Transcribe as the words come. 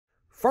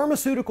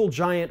Pharmaceutical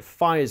giant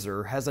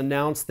Pfizer has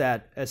announced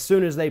that as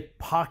soon as they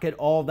pocket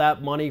all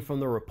that money from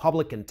the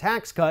Republican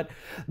tax cut,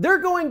 they're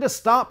going to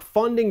stop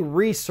funding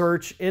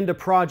research into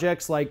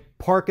projects like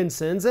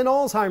Parkinson's and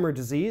Alzheimer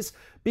disease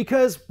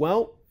because,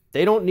 well,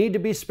 they don't need to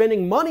be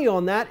spending money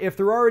on that if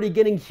they're already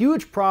getting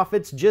huge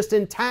profits just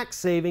in tax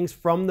savings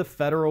from the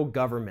federal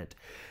government.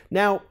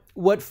 Now,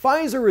 what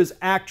Pfizer is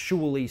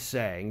actually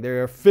saying,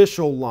 their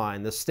official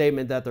line, the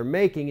statement that they're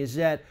making, is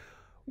that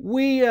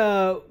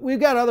we've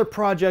got other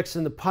projects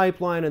in the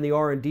pipeline and the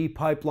R&D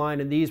pipeline,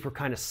 and these were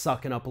kind of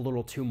sucking up a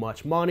little too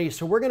much money.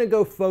 So we're going to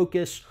go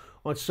focus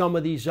on some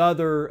of these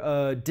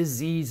other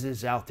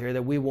diseases out there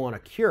that we want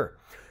to cure.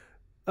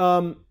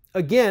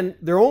 Again,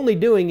 they're only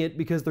doing it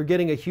because they're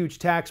getting a huge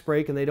tax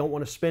break and they don't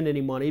want to spend any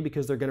money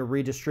because they're going to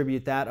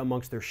redistribute that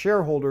amongst their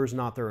shareholders,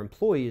 not their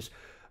employees.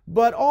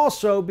 But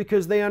also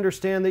because they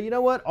understand that, you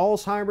know what,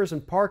 Alzheimer's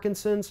and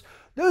Parkinson's,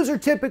 those are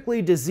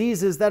typically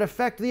diseases that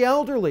affect the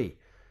elderly.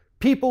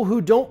 People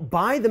who don't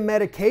buy the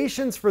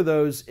medications for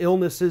those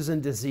illnesses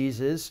and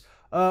diseases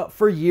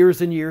for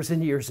years and years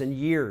and years and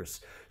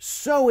years.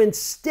 So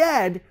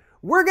instead,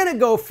 we're going to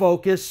go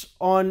focus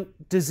on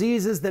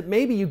diseases that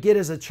maybe you get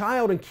as a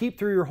child and keep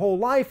through your whole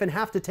life and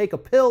have to take a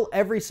pill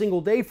every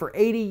single day for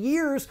 80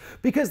 years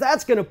because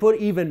that's going to put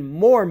even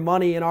more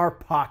money in our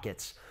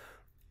pockets.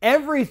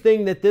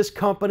 Everything that this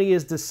company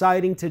is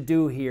deciding to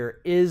do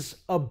here is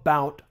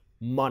about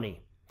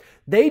money.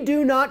 They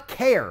do not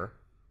care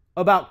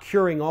about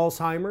curing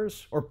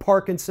Alzheimer's or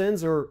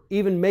Parkinson's or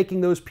even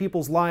making those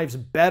people's lives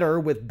better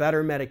with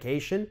better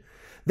medication.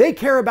 They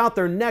care about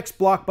their next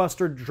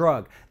blockbuster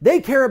drug. They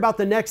care about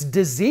the next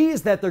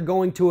disease that they're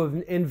going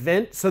to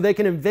invent so they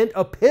can invent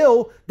a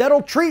pill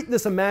that'll treat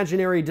this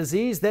imaginary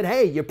disease that,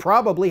 hey, you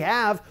probably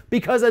have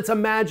because it's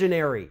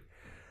imaginary.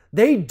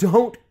 They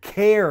don't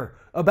care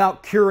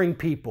about curing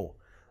people.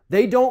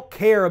 They don't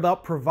care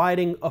about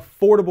providing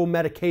affordable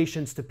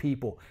medications to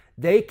people.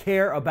 They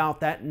care about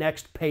that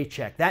next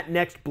paycheck, that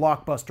next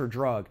blockbuster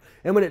drug.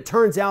 And when it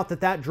turns out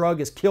that that drug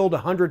has killed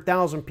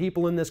 100,000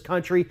 people in this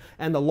country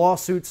and the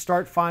lawsuits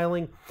start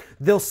filing,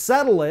 they'll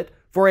settle it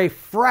for a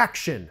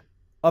fraction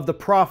of the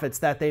profits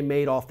that they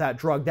made off that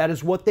drug. That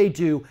is what they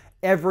do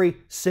every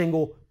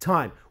single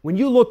time. When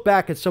you look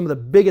back at some of the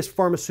biggest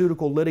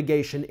pharmaceutical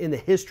litigation in the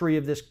history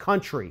of this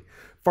country,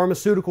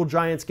 pharmaceutical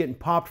giants getting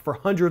popped for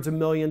hundreds of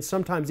millions,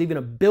 sometimes even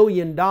 $1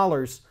 billion,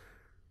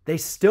 they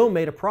still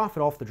made a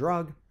profit off the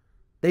drug.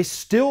 They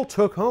still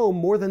took home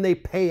more than they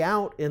pay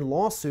out in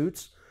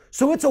lawsuits.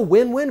 So it's a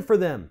win-win for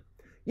them.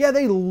 Yeah,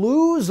 they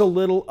lose a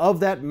little of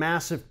that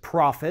massive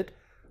profit,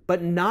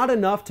 but not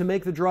enough to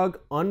make the drug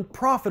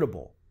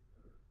unprofitable.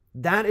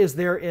 That is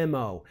their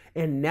MO.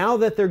 And now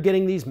that they're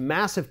getting these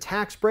massive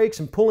tax breaks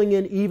and pulling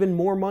in even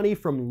more money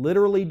from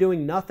literally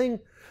doing nothing,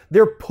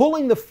 they're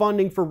pulling the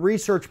funding for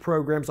research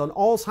programs on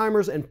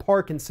Alzheimer's and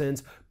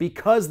Parkinson's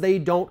because they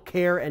don't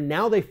care, and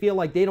now they feel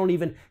like they don't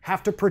even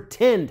have to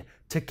pretend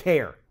to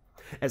care.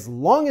 As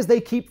long as they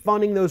keep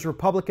funding those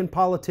Republican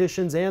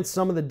politicians and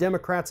some of the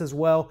Democrats as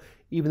well,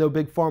 even though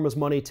Big Pharma's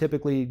money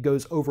typically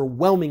goes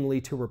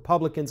overwhelmingly to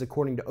Republicans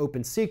according to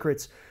open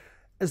secrets,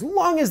 as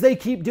long as they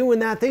keep doing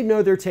that, they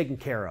know they're taken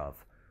care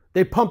of.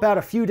 They pump out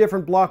a few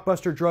different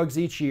blockbuster drugs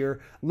each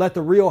year, let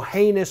the real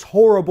heinous,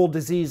 horrible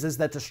diseases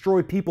that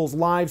destroy people's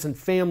lives and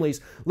families,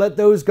 let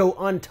those go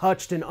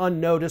untouched and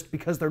unnoticed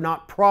because they're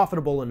not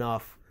profitable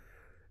enough.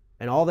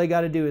 And all they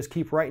got to do is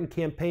keep writing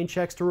campaign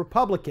checks to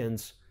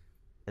Republicans,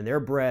 and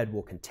their bread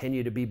will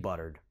continue to be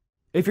buttered.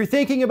 If you're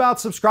thinking about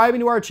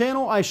subscribing to our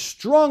channel, I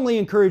strongly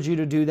encourage you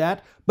to do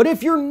that. But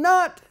if you're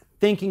not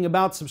thinking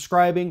about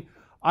subscribing,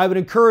 I would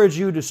encourage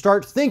you to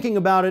start thinking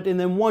about it, and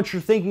then once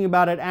you're thinking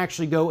about it,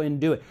 actually go and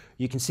do it.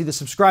 You can see the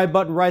subscribe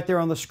button right there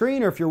on the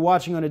screen, or if you're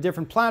watching on a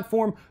different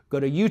platform, go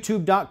to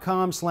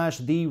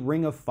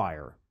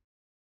youtube.com/theringofFire.